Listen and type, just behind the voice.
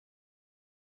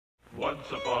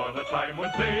Once upon a time when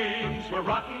things were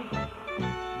rotten,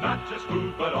 not just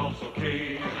food but also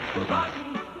kings were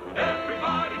rotten.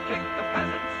 Everybody kicked the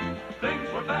peasants.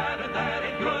 Things were bad and that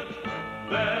ain't good.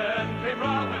 Then came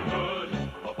Robin Hood.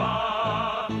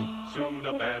 Ba-ba. Soon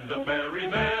a band of merry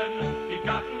men he'd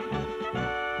gotten.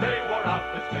 They wore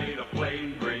outfits made of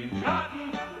plain green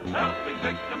cotton. Helping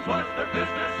victims was their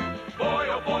business. Boy,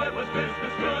 oh boy, was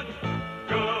business good.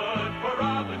 Good for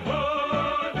Robin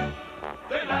Hood.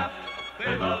 They laughed,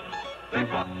 they loved, they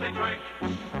fought, they drank.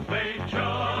 They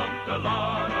jumped a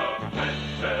lot of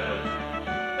fences.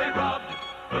 They robbed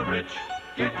the rich,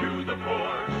 gave to the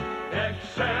poor,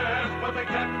 except what they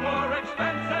kept for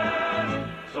expenses.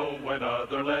 So when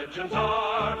other legends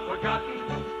are forgotten,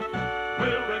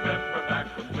 we'll remember back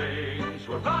when things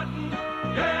were rotten.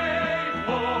 Yay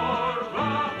for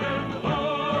Robin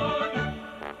Hood!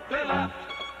 They laughed,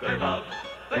 they loved,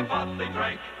 they fought, they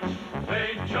drank.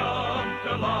 They jumped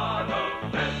a lot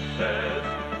of fences.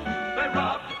 They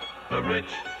robbed the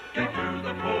rich, gave to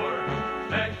the poor,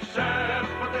 except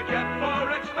what they kept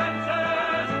for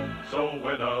expenses. So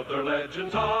when other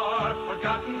legends are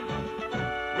forgotten,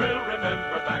 we'll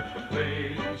remember back when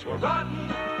things were rotten.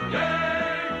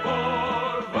 Yay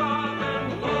for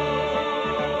Robin Hood!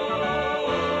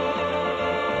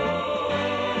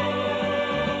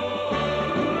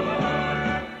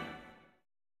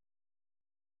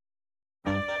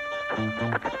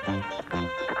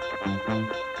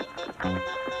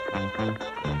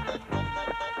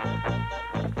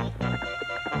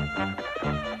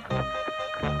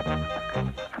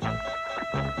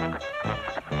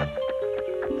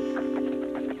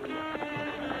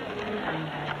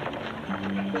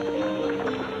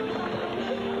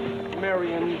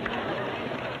 Marian.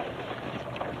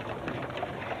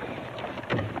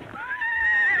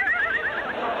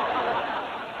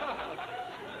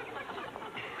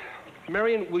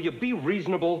 Marian, will you be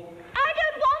reasonable? I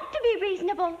don't want to be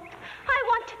reasonable. I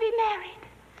want to be married.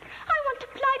 I want to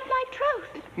plight my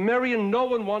troth. Marian, no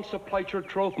one wants to plight your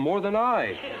troth more than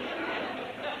I.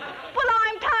 Well,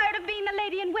 I'm tired of being the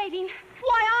lady in waiting.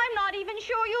 Why, I'm not even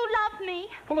sure you love me.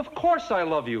 Well, of course I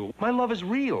love you. My love is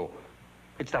real.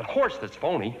 It's that horse that's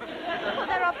phony. Well,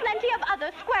 there are plenty of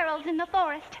other squirrels in the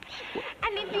forest.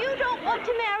 And if you don't want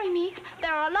to marry me,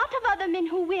 there are a lot of other men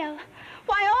who will.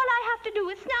 Why, all I have to do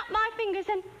is snap my fingers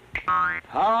and...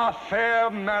 Ah, fair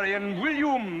Marian, will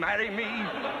you marry me?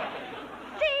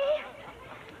 See?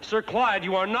 Sir Clyde,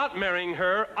 you are not marrying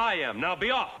her. I am. Now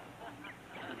be off.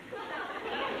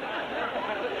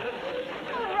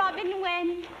 Oh, Robin,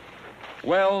 when?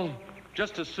 Well,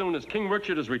 just as soon as King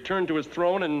Richard has returned to his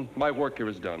throne and my work here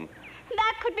is done.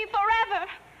 That could be forever.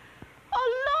 Or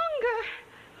longer.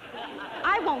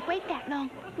 I won't wait that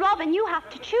long. Robin, you have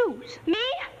to choose. Me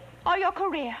or your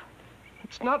career?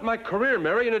 It's not my career,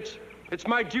 Marian. It's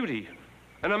my duty.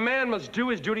 And a man must do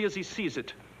his duty as he sees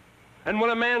it. And when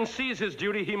a man sees his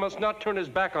duty, he must not turn his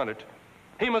back on it.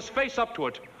 He must face up to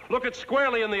it, look it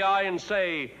squarely in the eye and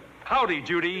say, "Howdy,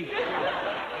 duty."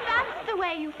 That's the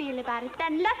way you feel about it.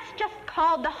 Then let's just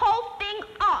call the whole thing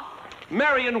off.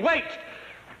 Marian, wait!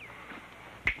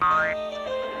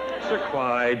 Sir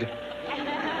Clyde.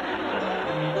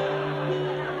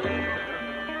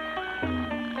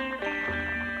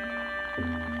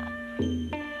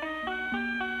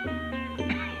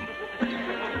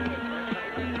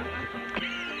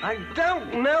 I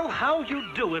don't know how you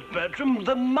do it, Bertram.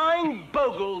 The mind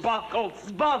boggles.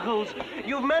 Boggles.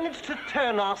 You've managed to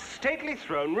turn our stately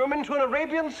throne room into an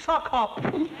Arabian sock hop.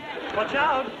 Watch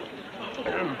out.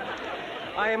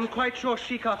 I am quite sure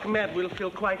Sheik Achmed will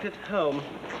feel quite at home.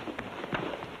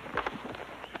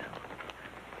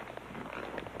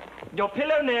 Your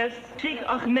pillow nurse, Sheik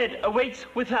Achmed, awaits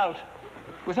without.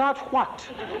 Without what?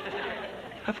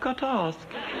 I've got to ask.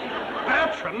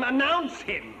 Bertram, announce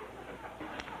him.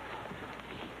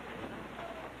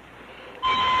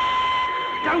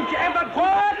 Don't you ever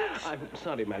what? I'm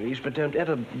sorry, Marish, but don't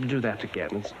ever do that again.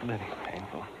 It's very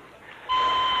painful.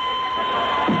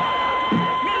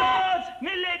 Milords,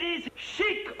 miladies,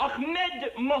 Sheik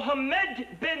Achmed Mohammed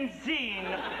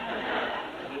Benzine.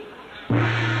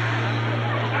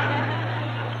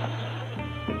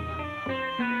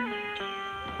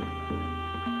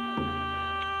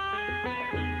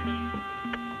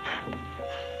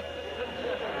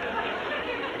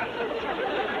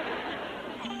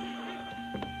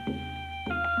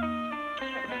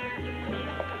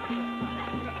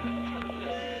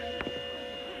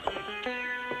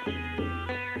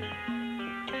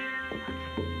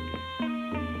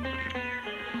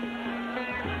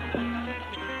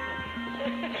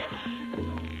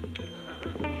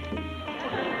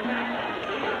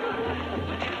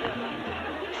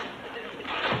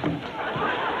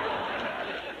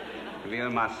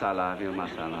 veal masala, veal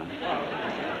masala.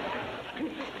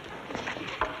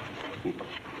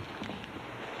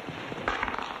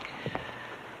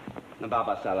 Nabab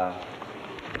masala.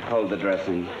 Hold the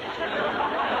dressing.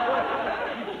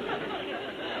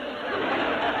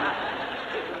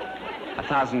 A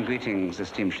thousand greetings,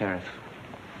 esteemed sheriff.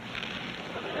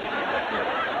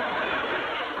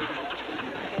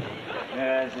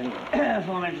 Yes, in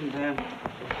aforementioned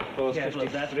clause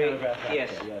 53. Yes,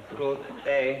 clause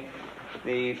A.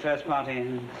 The first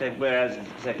party said, whereas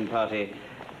the second party,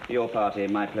 your party,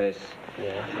 my place.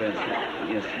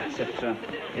 Yes, etc.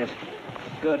 Yes,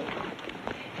 good.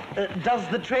 Does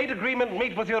the trade agreement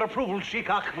meet with your approval, Sheik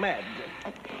Achmed?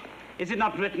 Is it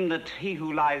not written that he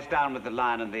who lies down with the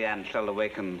lion and the ant shall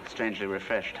awaken strangely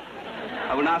refreshed?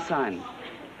 I will now sign.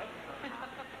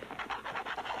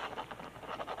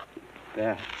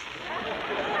 There.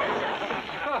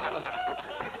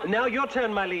 Now your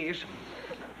turn, my liege.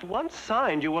 Once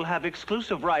signed, you will have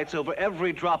exclusive rights over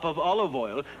every drop of olive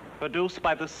oil produced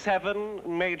by the 7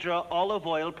 major olive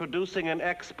oil producing and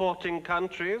exporting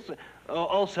countries,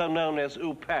 also known as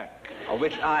OPEC. Of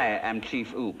which I am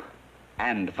chief oop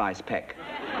and vice peck.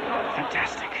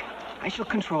 Fantastic. I shall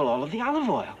control all of the olive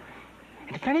oil.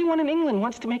 And if anyone in England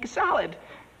wants to make a salad,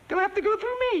 they'll have to go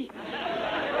through me.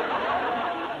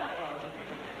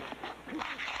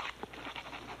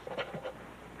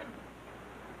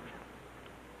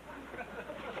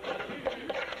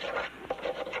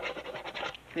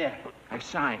 There, I've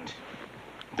signed.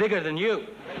 Bigger than you.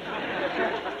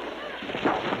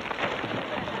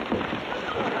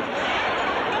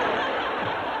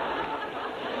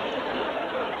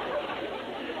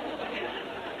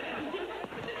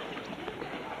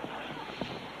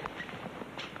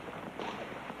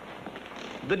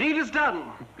 The deed is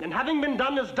done, and having been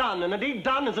done is done, and a deed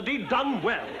done is a deed done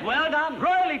well. Well done.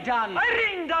 Royally done.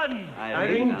 Irene done.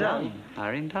 Irene done.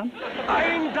 Irene done?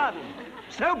 Irene done.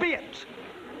 So be it.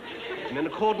 And in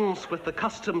accordance with the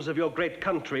customs of your great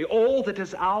country, all that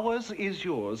is ours is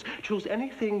yours. Choose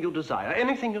anything you desire,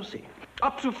 anything you see.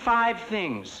 Up to 5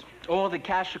 things, or the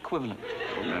cash equivalent.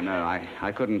 No,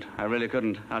 I couldn't. I really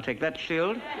couldn't. I'll take that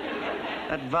shield,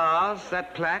 that vase,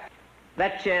 that plaque,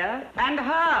 that chair, and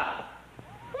her.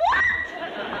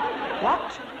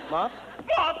 What? What?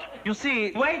 What? You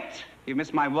see... Wait! You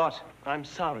missed my what? I'm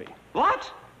sorry.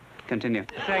 What? Continue.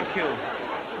 Thank you.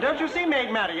 Don't you see,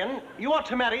 Maid Marian? You ought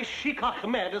to marry Sheik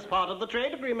Achmed as part of the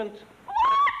trade agreement. What?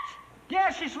 Yeah,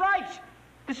 she's right.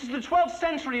 This is the 12th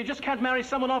century. You just can't marry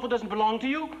someone off who doesn't belong to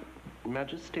you.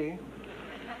 Majesty.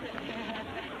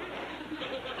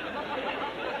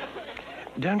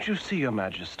 Don't you see, Your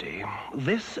Majesty?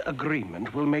 This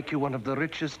agreement will make you one of the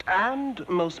richest and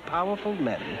most powerful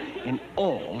men in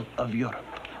all of Europe.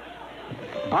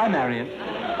 Bye, Marian.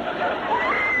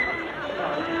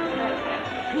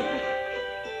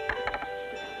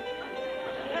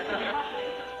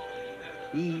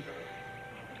 Eat.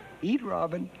 Eat,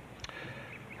 Robin.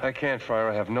 I can't, Friar.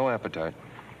 I have no appetite.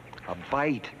 A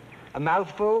bite. A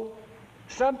mouthful.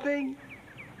 Something.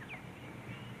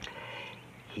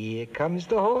 Here comes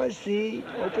the horsey.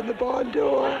 Open the barn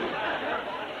door.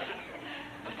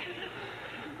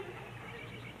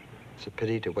 It's a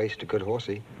pity to waste a good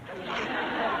horsey.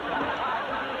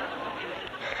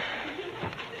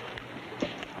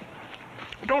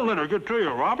 Don't let her get to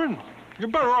you, Robin. You're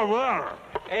better over there.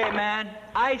 Hey, man,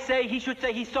 I say he should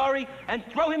say he's sorry and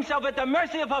throw himself at the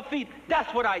mercy of her feet.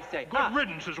 That's what I say. Good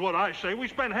riddance is what I say. We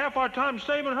spend half our time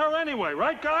saving her anyway,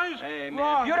 right, guys? Hey,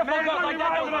 man. Beautiful girl like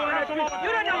that don't go.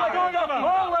 You don't know what you're talking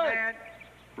about.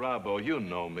 Robbo, you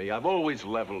know me. I've always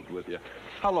leveled with you.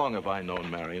 How long have I known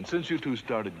Marian? Since you two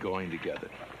started going together.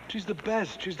 She's the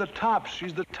best. She's the top.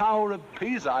 She's the Tower of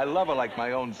Pisa. I love her like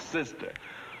my own sister.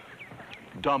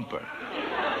 Dump her.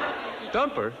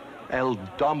 Dump her? El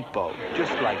Dumpo.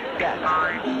 Just like that.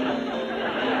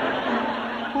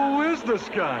 Who is this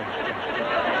guy?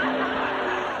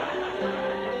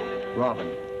 Robin,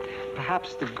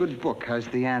 perhaps the good book has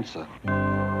the answer.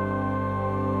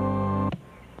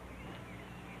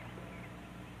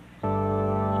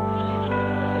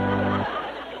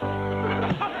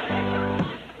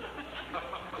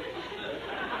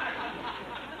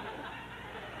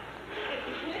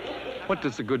 What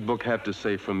does the good book have to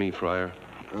say for me, Friar?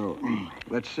 Oh,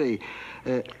 let's see.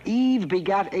 Eve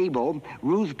begat Abel,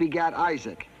 Ruth begat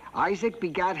Isaac, Isaac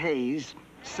begat Hayes,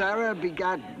 Sarah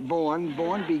begat Bourne,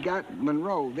 Bourne begat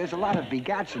Monroe. There's a lot of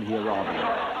begats in here, Robin.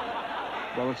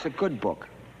 Well, it's a good book.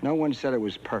 No one said it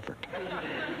was perfect.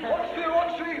 What's there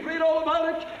on street? Read all about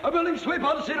it. A building sweep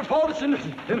on the seat of Fortis in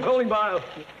Rolling Bile.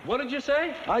 What did you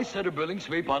say? I said a building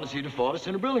sweep on the seat of Fortis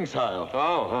in a building style.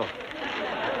 Oh.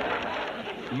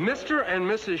 Mr. and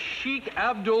Mrs. Sheik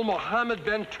Abdul Mohammed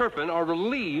Ben Turpin are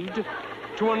relieved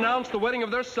to announce the wedding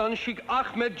of their son, Sheik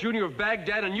Achmed, Jr. of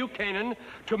Baghdad and New Canaan,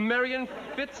 to Marian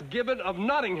Fitzgibbon of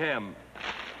Nottingham.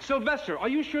 Sylvester, are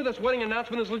you sure this wedding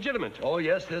announcement is legitimate? Oh,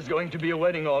 yes, there's going to be a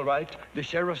wedding, all right. The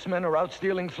sheriff's men are out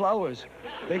stealing flowers.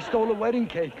 They stole a wedding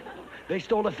cake. They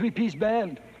stole a three-piece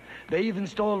band. They even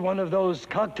stole one of those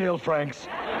cocktail franks.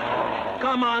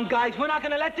 Come on, guys. We're not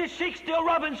going to let this sheik steal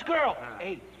Robin's girl.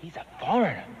 Hey, he's a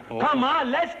foreigner. Oh. Come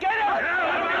on, let's get him.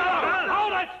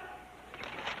 Hold it!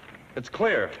 It's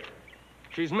clear.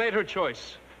 She's made her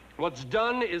choice. What's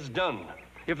done is done.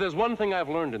 If there's one thing I've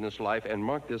learned in this life, and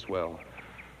mark this well,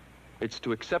 it's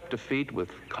to accept defeat with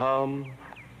calm,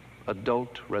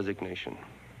 adult resignation.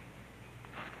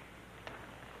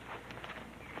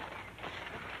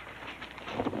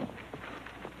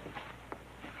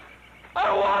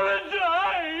 I want to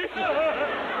die!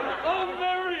 Oh,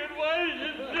 Marian, why did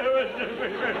you do it to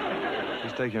me?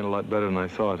 He's taking it a lot better than I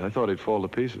thought. I thought he'd fall to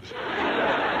pieces.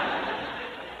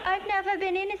 I've never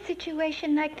been in a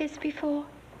situation like this before.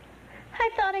 I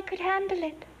thought I could handle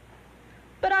it.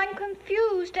 But I'm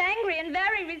confused, angry, and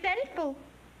very resentful.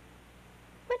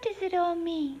 What does it all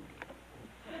mean?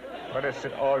 What does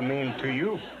it all mean to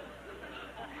you?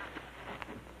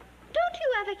 Don't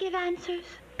you ever give answers?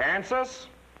 Answers?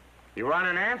 You want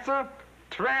an answer?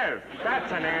 12.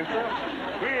 That's an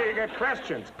answer. Here you get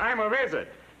questions. I'm a wizard.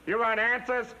 You want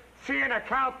answers? See an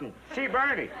accountant. See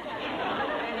Bernie.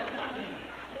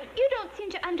 You don't seem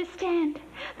to understand.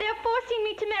 They're forcing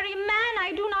me to marry a man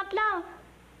I do not love.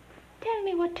 Tell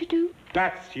me what to do.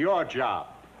 That's your job.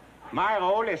 My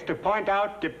role is to point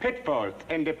out the pitfalls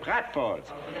and the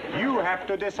pratfalls. You have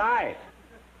to decide.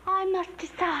 I must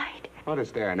decide. What,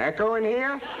 is there an echo in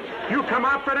here? You come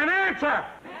up with an answer!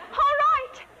 All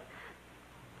right.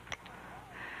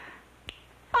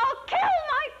 I'll kill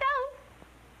myself.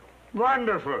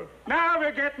 Wonderful. Now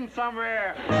we're getting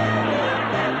somewhere.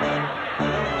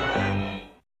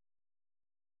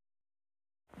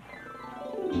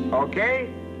 Okay,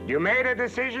 you made a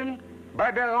decision,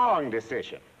 but the wrong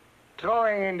decision.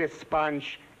 Throwing in the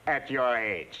sponge at your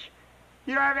age.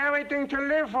 You have everything to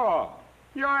live for.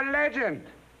 You're a legend.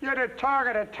 You're the talk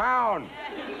of the town.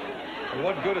 And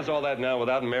what good is all that now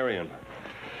without Marian?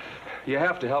 You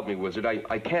have to help me, Wizard.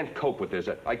 I can't cope with this.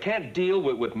 I can't deal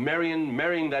with Marian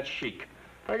marrying that sheik.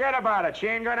 Forget about it. She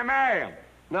ain't gonna marry him.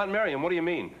 Not marry him? What do you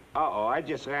mean? Uh-oh, I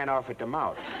just ran off at the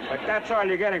mouth. But that's all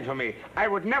you're getting from me. I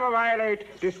would never violate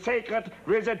this sacred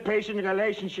wizard-patient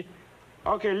relationship.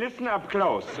 Okay, listen up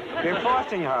close. They're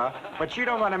forcing her, but she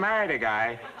don't want to marry the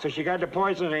guy, so she got the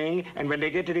poison ring, and when they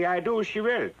get to the I do, she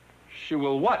will. She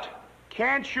will what?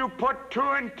 Can't you put 2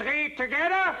 and 3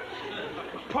 together?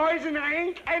 Poison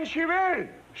ring, and she will.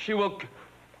 She will...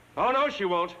 Oh, no, she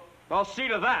won't. I'll see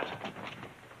to that.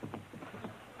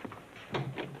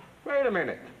 Wait a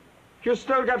minute. You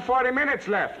still got 40 minutes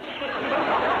left.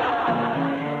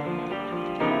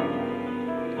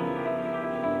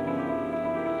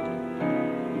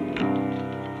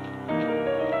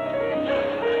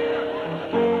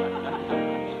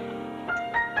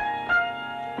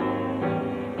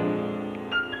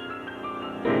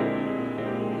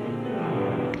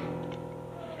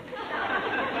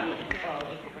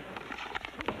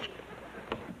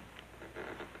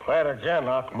 Play it again,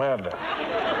 Achmed.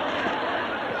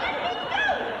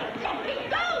 Let me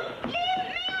go! Leave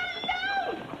me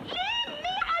alone! Leave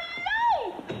me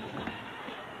alone!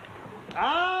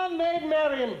 Ah, Maid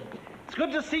Marian. It's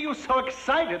good to see you so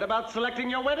excited about selecting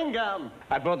your wedding gown.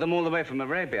 I brought them all the way from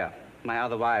Arabia. My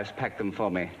other wives packed them for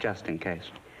me, just in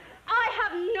case. I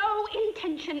have no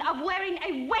intention of wearing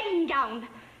a wedding gown,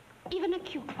 even a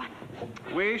cute one.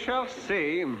 We shall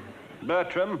see.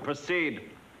 Bertram, proceed.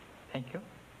 Thank you.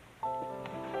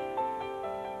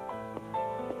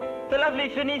 The lovely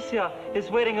Phoenicia is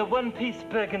wearing a one-piece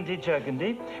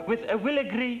burgundy-jurgundy with a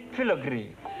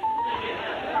willigree-filigree.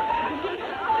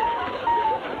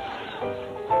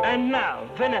 And now,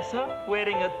 Vanessa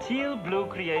wearing a teal-blue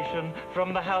creation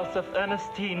from the house of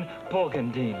Ernestine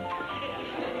Borgendine.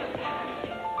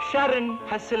 Sharon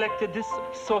has selected this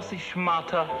saucy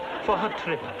schmata for her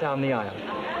trip down the aisle.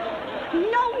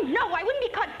 No, I wouldn't be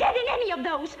caught dead in any of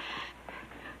those.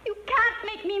 You can't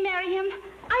make me marry him.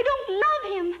 I don't love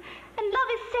him, and love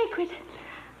is sacred.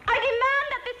 I demand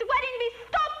that this wedding be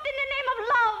stopped in the name of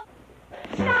love.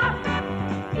 Stop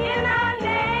in the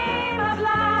name of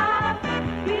love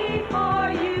before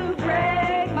you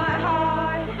break my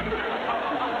heart.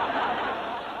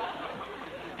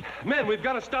 Men, we've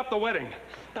got to stop the wedding.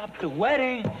 stop the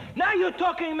wedding. Now you're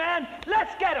talking, man.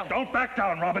 Let's get him. Don't back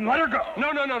down, Robin. Let her go. No.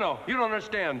 You don't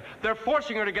understand. They're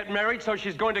forcing her to get married, so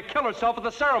she's going to kill herself at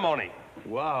the ceremony.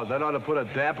 Wow, that ought to put a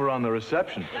damper on the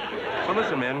reception. So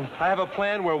listen, men, I have a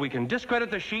plan where we can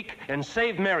discredit the Sheik and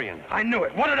save Marian. I knew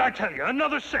it. What did I tell you?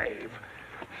 Another save.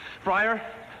 Friar,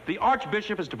 the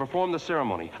Archbishop is to perform the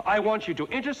ceremony. I want you to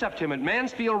intercept him at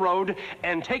Mansfield Road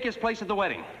and take his place at the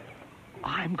wedding.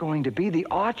 I'm going to be the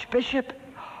Archbishop?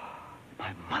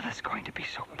 My mother's going to be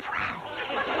so proud.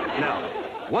 Now,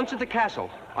 once at the castle,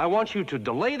 I want you to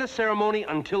delay the ceremony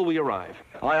until we arrive.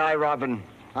 Aye, Robin.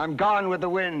 I'm gone with the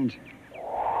wind.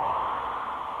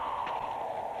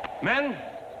 Men,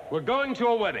 we're going to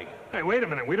a wedding. Hey, wait a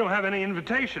minute. We don't have any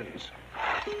invitations.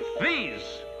 These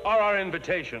are our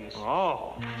invitations.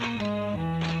 Oh.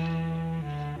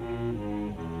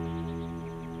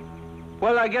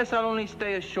 Well, I guess I'll only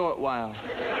stay a short while.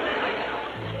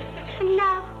 And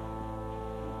now,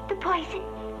 the poison.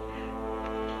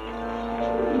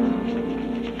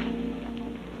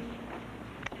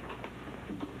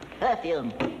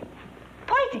 Perfume.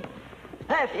 Poison.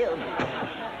 Perfume.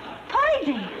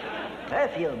 Poison.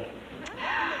 Perfume.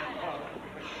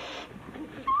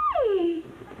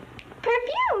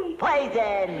 Perfume.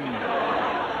 Poison.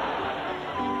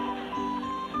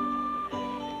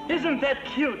 Isn't that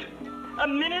cute? A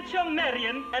miniature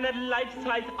Marian and a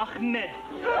life-size Ahmed.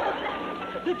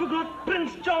 They forgot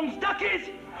Prince John's duckies.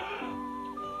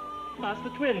 Ask the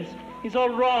twins. He's all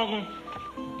wrong.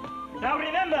 Now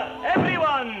remember,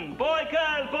 everyone, boy,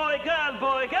 girl, boy, girl,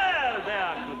 boy, girl. They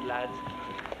are good lads.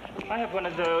 I have one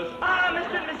of those. Ah,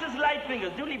 Mr. and Mrs.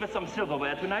 Lightfingers, do leave us some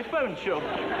silverware tonight, won't you?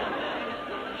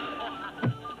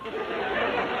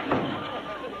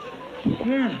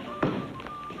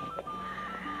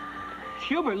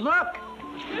 Hubert, look.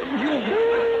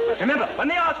 Remember, when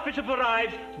the Archbishop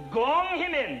arrives, gong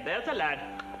him in. There's a lad.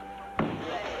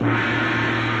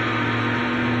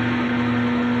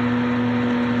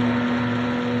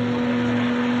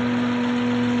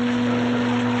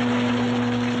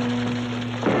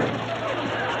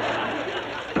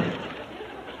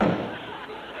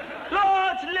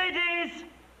 Lords, ladies,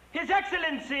 His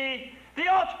Excellency, the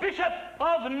Archbishop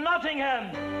of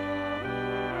Nottingham.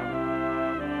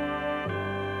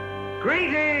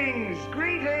 Greetings!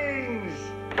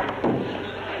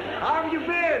 How have you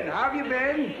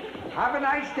been? Have a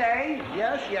nice day?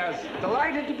 Yes.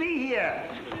 Delighted to be here.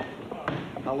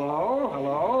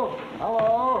 Hello.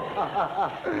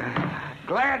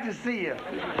 Glad to see you.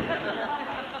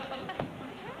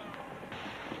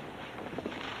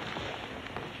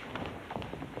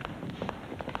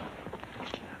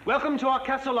 Welcome to our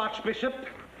castle, Archbishop.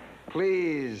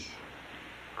 Please,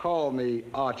 call me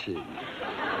Archie.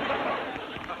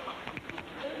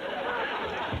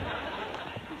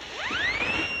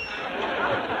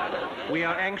 We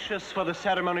are anxious for the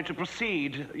ceremony to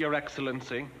proceed, Your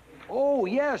Excellency. Oh,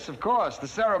 yes, of course, the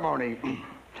ceremony.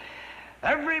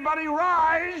 Everybody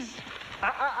rise!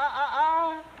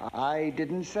 I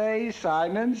didn't say,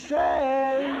 Simon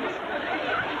says.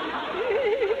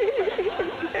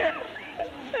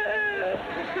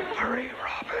 Hurry,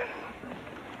 Robin.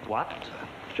 What?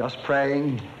 Just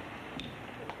praying.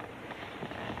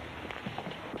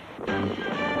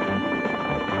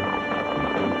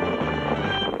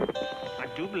 I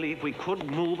do believe we could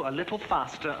move a little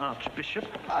faster, Archbishop.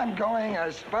 I'm going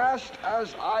as fast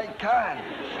as I can.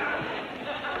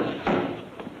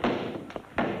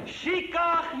 Sheik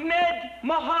Achmed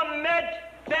Mohammed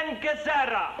Ben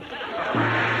Gezera.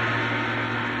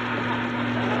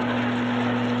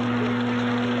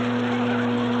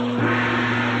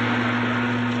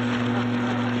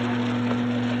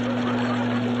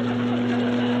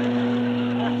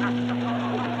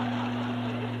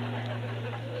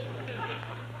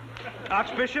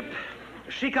 Archbishop,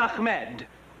 Sheik Achmed.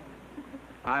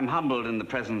 I'm humbled in the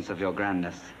presence of your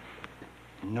grandness.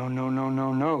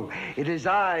 No. It is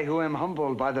I who am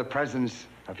humbled by the presence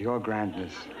of your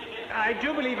grandness. I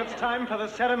do believe it's time for the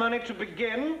ceremony to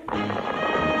begin.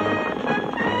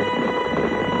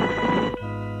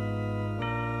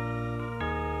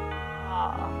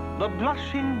 The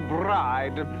blushing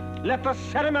bride. Let the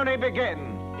ceremony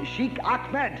begin. Sheik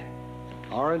Achmed,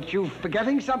 aren't you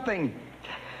forgetting something?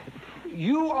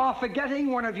 You are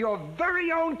forgetting one of your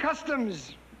very own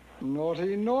customs.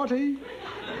 Naughty.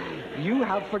 You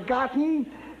have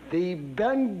forgotten the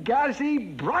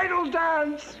Benghazi bridal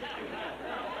dance.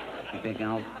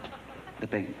 The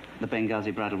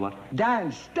Benghazi bridal what?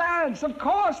 Dance, of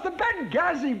course, the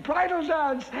Benghazi bridal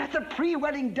dance. The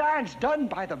pre-wedding dance done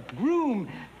by the groom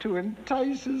to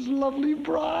entice his lovely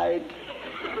bride.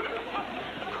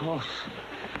 Of course.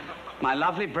 My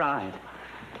lovely bride.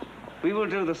 We will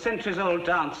do the centuries-old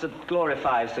dance that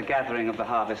glorifies the gathering of the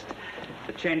harvest,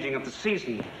 the changing of the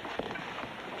season,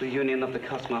 the union of the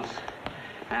cosmos,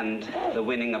 and the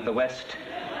winning of the West.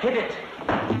 Hit it!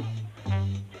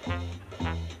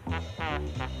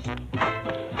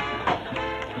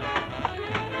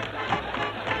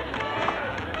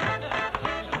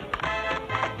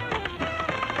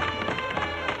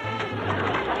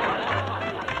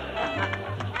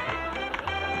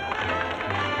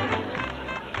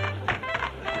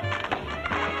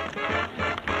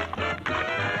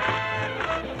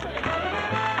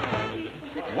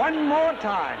 One more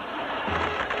time.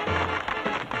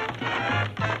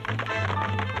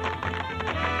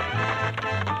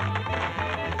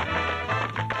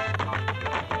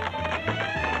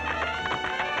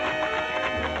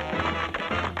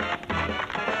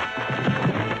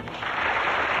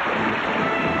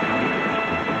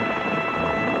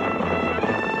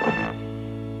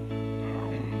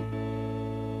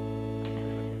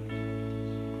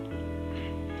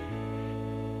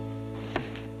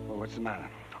 Well, what's the matter?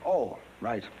 Oh,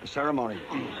 right, the ceremony.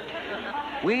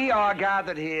 We are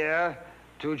gathered here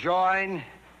to join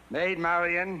Maid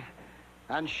Marian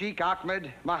and Sheik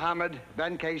Achmed Mohammed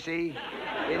Ben Casey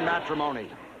in matrimony.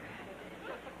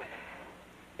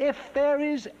 If there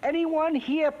is anyone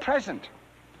here present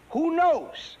who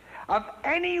knows of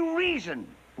any reason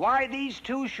why these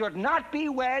two should not be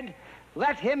wed,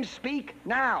 let him speak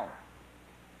now.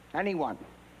 Anyone.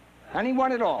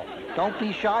 Anyone at all. Don't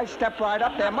be shy. Step right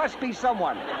up. There must be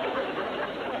someone.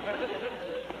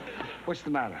 What's the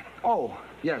matter? Oh,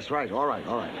 yes, right. All right,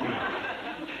 all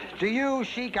right. Do you,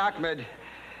 Sheik Achmed,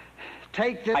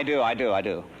 take this... I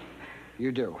do.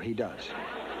 You do. He does.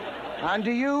 And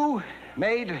do you,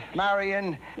 Maid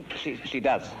Marian... She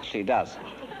does. She does.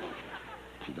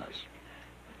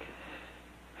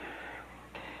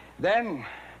 Then,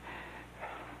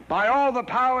 by all the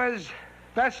powers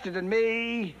vested in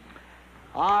me,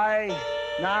 I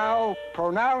now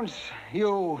pronounce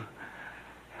you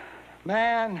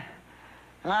man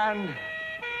and...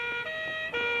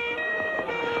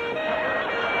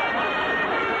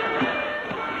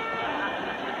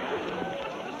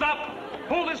 Stop!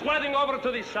 Pull this wedding over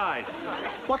to the side.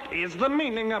 What is the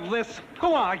meaning of this?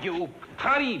 Who are you?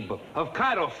 Harib of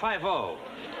Cairo 5-0.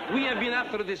 We have been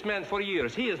after this man for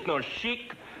years. He is no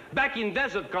sheik. Back in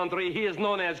desert country, he is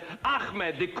known as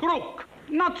Ahmed the Crook.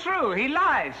 Not true. He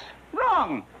lies.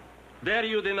 Wrong. Dare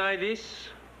you deny this?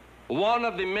 One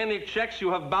of the many checks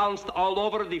you have bounced all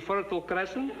over the Fertile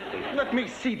Crescent? Let me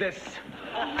see this.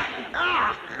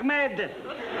 Ahmed!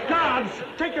 Guards,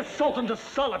 take a sultan to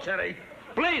solitary.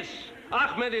 Please,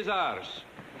 Ahmed is ours.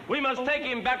 We must take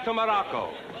him back to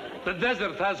Morocco. The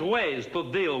desert has ways to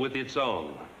deal with its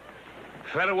own.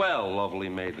 Farewell, lovely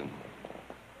maiden.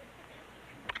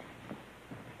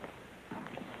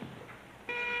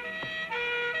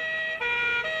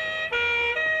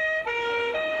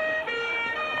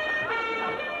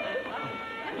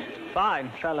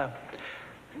 Fine fellow.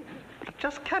 But I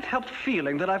just can't help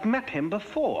feeling that I've met him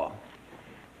before.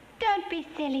 Don't be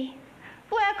silly.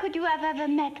 Where could you have ever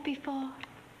met before?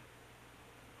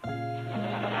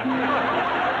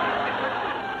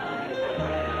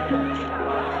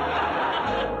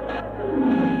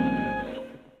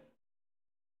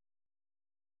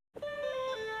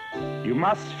 You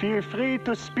must feel free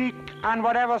to speak on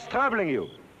whatever's troubling you.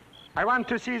 I want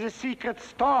to see the secret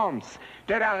storms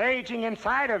that are raging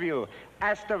inside of you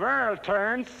as the world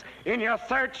turns in your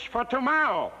search for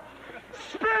tomorrow.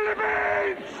 Spill the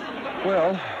beans!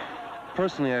 Well,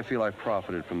 personally, I feel I've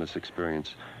profited from this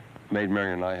experience. Maid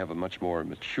Marian and I have a much more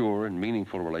mature and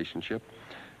meaningful relationship.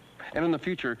 And in the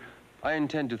future, I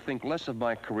intend to think less of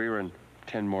my career and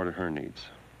tend more to her needs.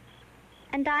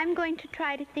 And I'm going to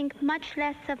try to think much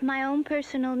less of my own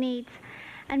personal needs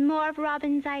and more of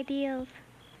Robin's ideals.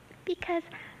 Because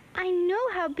I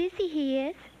know how busy he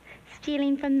is,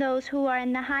 stealing from those who are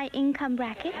in the high income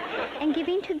bracket and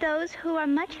giving to those who are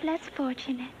much less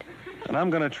fortunate. And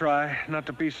I'm going to try not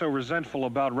to be so resentful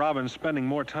about Robin spending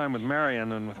more time with Marian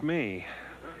than with me.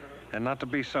 And not to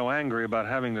be so angry about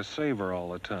having to save her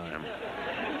all the time.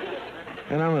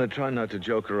 And I'm going to try not to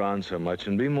joke around so much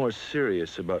and be more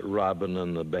serious about Robin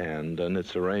and the band and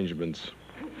its arrangements.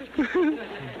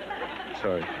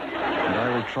 Sorry. And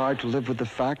I will try to live with the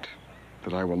fact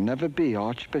that I will never be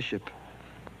Archbishop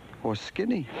or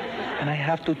Skinny. And I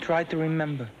have to try to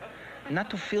remember not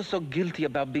to feel so guilty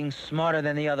about being smarter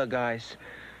than the other guys.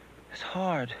 It's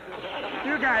hard.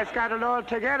 You guys got it all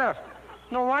together.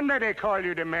 No wonder they call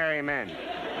you the merry men.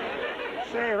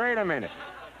 Say, wait a minute.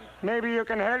 Maybe you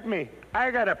can help me.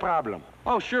 I got a problem.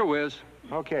 Oh, sure, Wiz.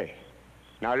 Okay.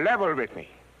 Now level with me.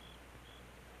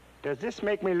 Does this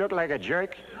make me look like a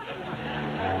jerk?